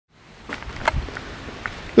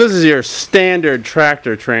This is your standard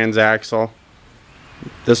tractor transaxle.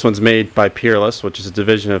 This one's made by Peerless, which is a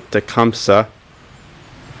division of Tecumseh.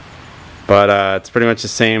 But it's pretty much the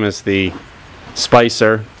same as the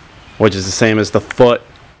Spicer, which is the same as the Foote.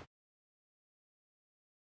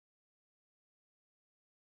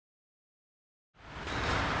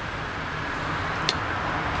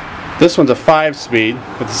 This one's a 5-speed,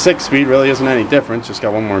 but the 6-speed really isn't any different, just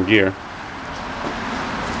got one more gear.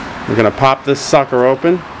 We're going to pop this sucker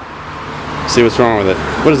open, see what's wrong with it.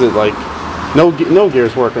 What is it like? No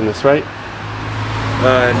gears work in this, right?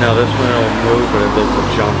 No, this one will move, but it does the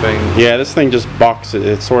jumping. Yeah, this thing just bucks.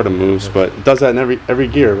 It sort of moves, but it does that in every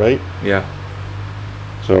gear, right? Yeah.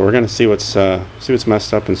 So we're going to see what's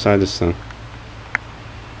messed up inside this thing.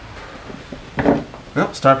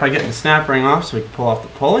 Well, start by getting the snap ring off so we can pull off the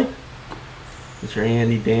pulley. Get your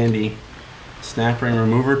handy dandy snap ring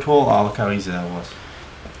remover tool. Oh, look how easy that was.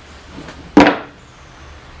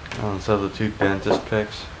 Oh, instead of the two dentist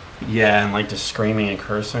picks. Yeah, and like just screaming and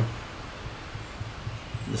cursing.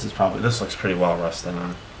 This looks pretty well rusted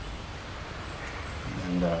on it.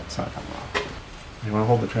 And it's not coming off. You want to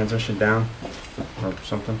hold the transmission down or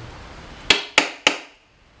something?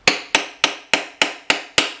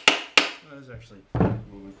 That is actually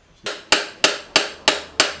moving.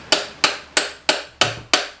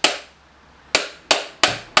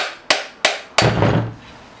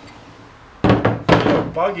 Oh,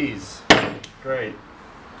 buggies. Great.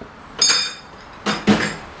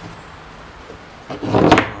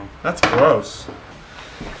 That's gross.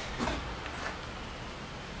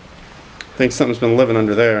 I think something's been living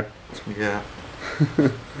under there. Yeah.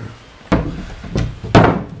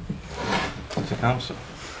 Tecumseh.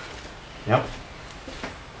 Yep.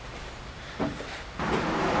 So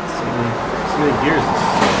many gears this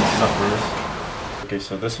suffers. Okay,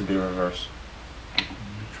 so this would be reverse.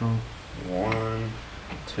 Neutral. 1,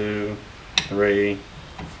 2, 3,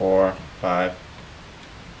 4, 5.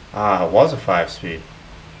 Ah, it was a 5-speed.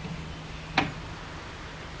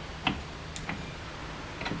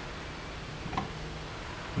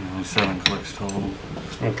 Only 7 clicks total.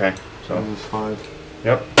 Okay, so that was 5.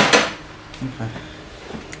 Yep. Okay.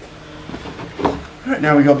 All right,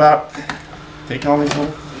 now we go about take all these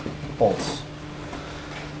little bolts,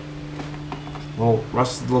 little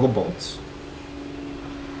rusted little bolts.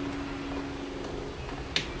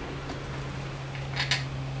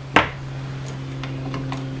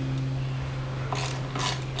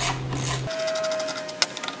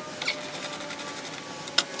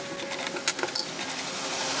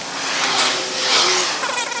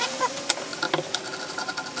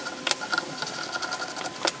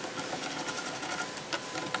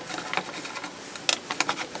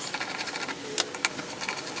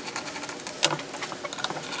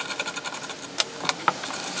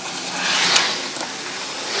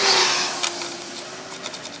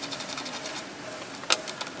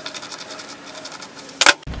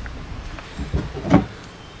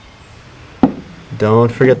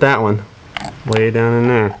 Don't forget that one, way down in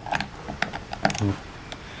there.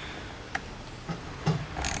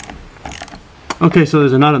 Okay, so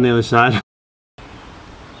there's a nut on the other side.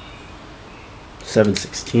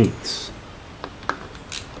 7/16.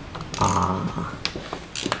 Ah.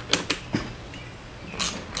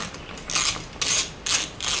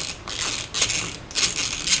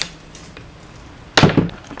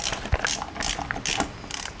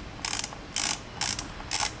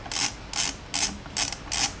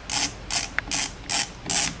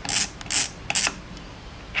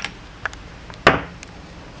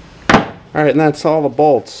 Alright, and that's all the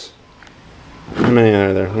bolts. How many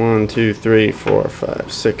are there? 1, 2, 3, 4,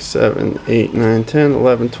 5, 6, 7, 8, 9, 10,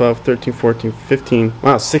 11, 12, 13, 14, 15.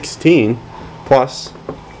 Wow, 16 plus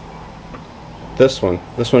this one.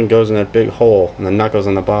 This one goes in that big hole and the nut goes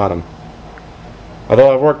on the bottom.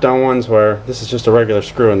 Although I've worked on ones where this is just a regular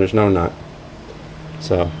screw and there's no nut.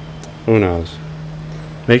 So, who knows?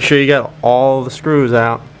 Make sure you get all the screws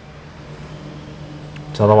out.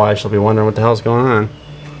 So otherwise you'll be wondering what the hell's going on.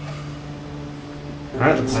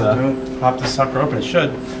 Alright, let's pop this sucker open. It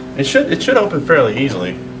should open fairly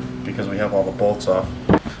easily because we have all the bolts off.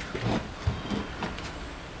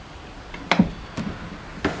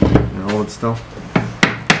 Hold it still.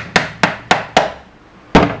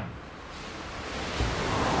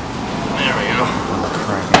 There we go.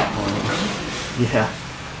 Yeah.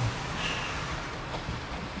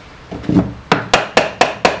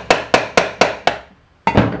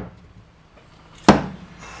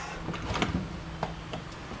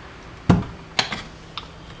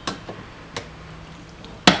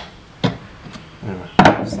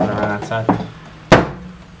 Slide around that side.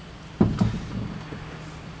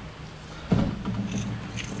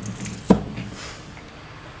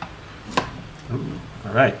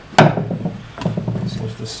 Alright. Let's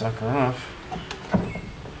lift this sucker off.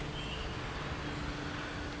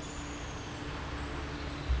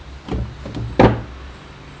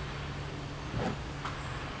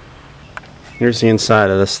 Here's the inside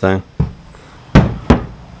of this thing.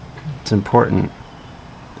 It's important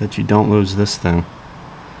that you don't lose this thing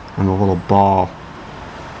and the little ball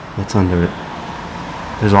that's under it.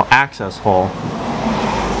 There's an access hole.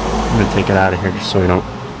 I'm going to take it out of here just so we don't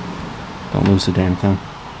lose the damn thing.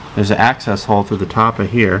 There's an access hole through the top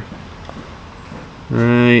of here.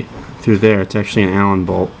 Right through there. It's actually an Allen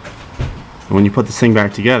bolt. And when you put this thing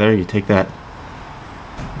back together, you take that,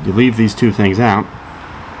 you leave these two things out.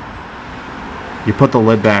 You put the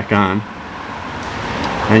lid back on,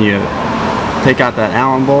 and you take out that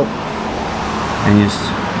Allen bolt, and you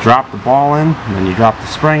just drop the ball in, and then you drop the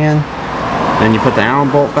spring in, then you put the Allen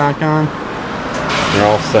bolt back on, you're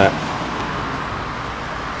all set.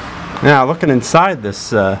 Now, looking inside this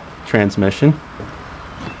transmission,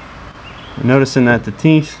 I'm noticing that the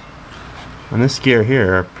teeth on this gear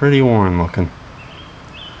here are pretty worn looking.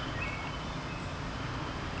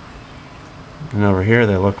 And over here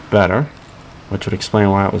they look better, which would explain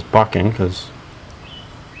why it was bucking, because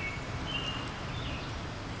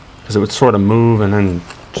it would sort of move and then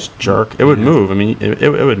just jerk. It would move. I mean, it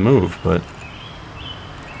would move, but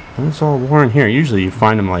it's all worn here. Usually you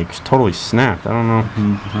find them like totally snapped. I don't know.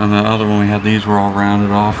 On the other one we had, these were all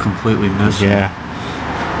rounded off, completely missing. Yeah.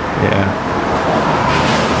 Yeah.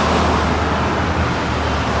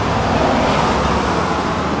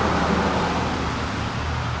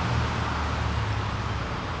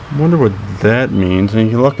 I wonder what that means.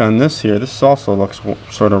 And you look on this here, this also looks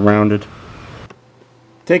sort of rounded.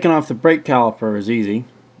 Taking off the brake caliper is easy.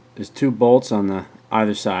 There's two bolts on the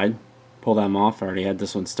either side. Pull them off. I already had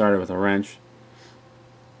this one started with a wrench.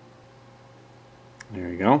 There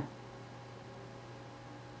you go.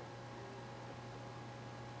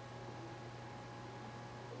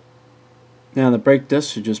 Now the brake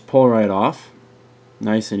disc should just pull right off.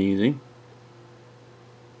 Nice and easy.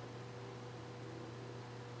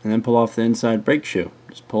 And then pull off the inside brake shoe.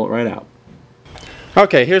 Just pull it right out.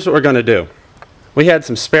 Okay, here's what we're going to do. We had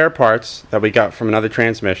some spare parts that we got from another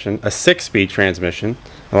transmission, a 6-speed transmission.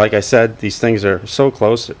 And like I said, these things are so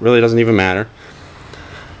close, it really doesn't even matter.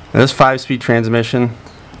 Now this 5-speed transmission,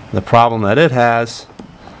 the problem that it has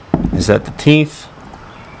is that the teeth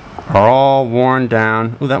are all worn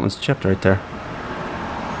down. Ooh, that one's chipped right there.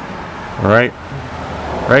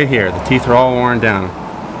 Right here, the teeth are all worn down.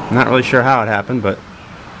 I'm not really sure how it happened, but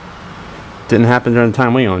didn't happen during the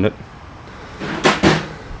time we owned it.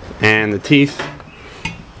 And the teeth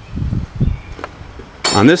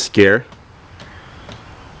on this gear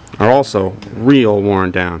are also real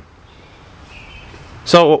worn down.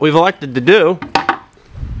 So what we've elected to do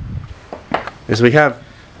is we have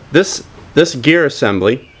this gear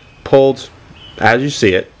assembly pulled, as you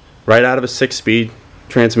see it, right out of a 6-speed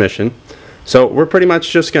transmission. So we're pretty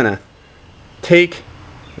much just gonna take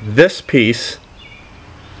this piece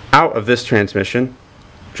out of this transmission,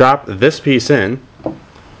 drop this piece in,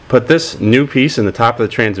 put this new piece in the top of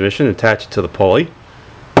the transmission, attach it to the pulley,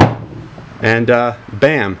 and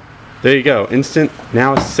bam, there you go, instant,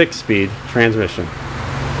 now a 6-speed transmission.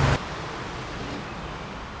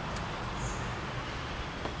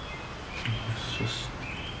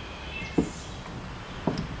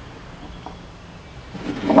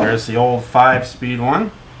 There's the old 5-speed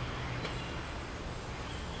one.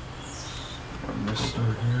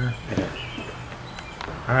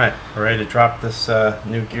 Alright, we're ready to drop this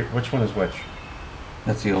new gear. Which one is which?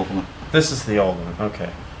 That's the old one. This is the old one, okay.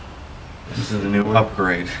 This is the new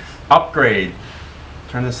upgrade. Upgrade!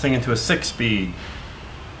 Turn this thing into a 6-speed.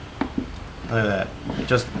 Look at that.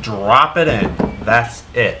 Just drop it in. That's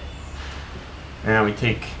it. Now we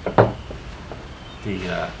take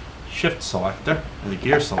the shift selector, or the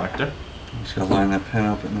gear selector. Just gotta line that pin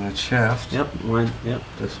up in that shaft. Yep, line, yep.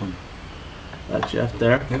 This one. That shaft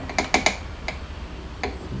there. Yep.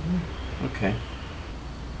 Okay.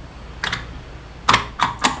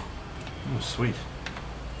 Oh, sweet.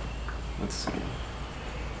 Let's see.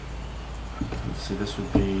 Let's see, this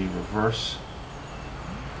would be reverse.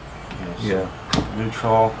 Okay, so Yeah.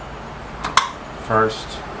 Neutral. First.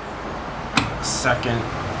 Second.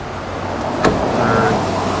 Third.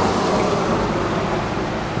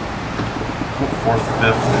 Fourth,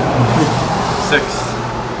 fifth. Sixth.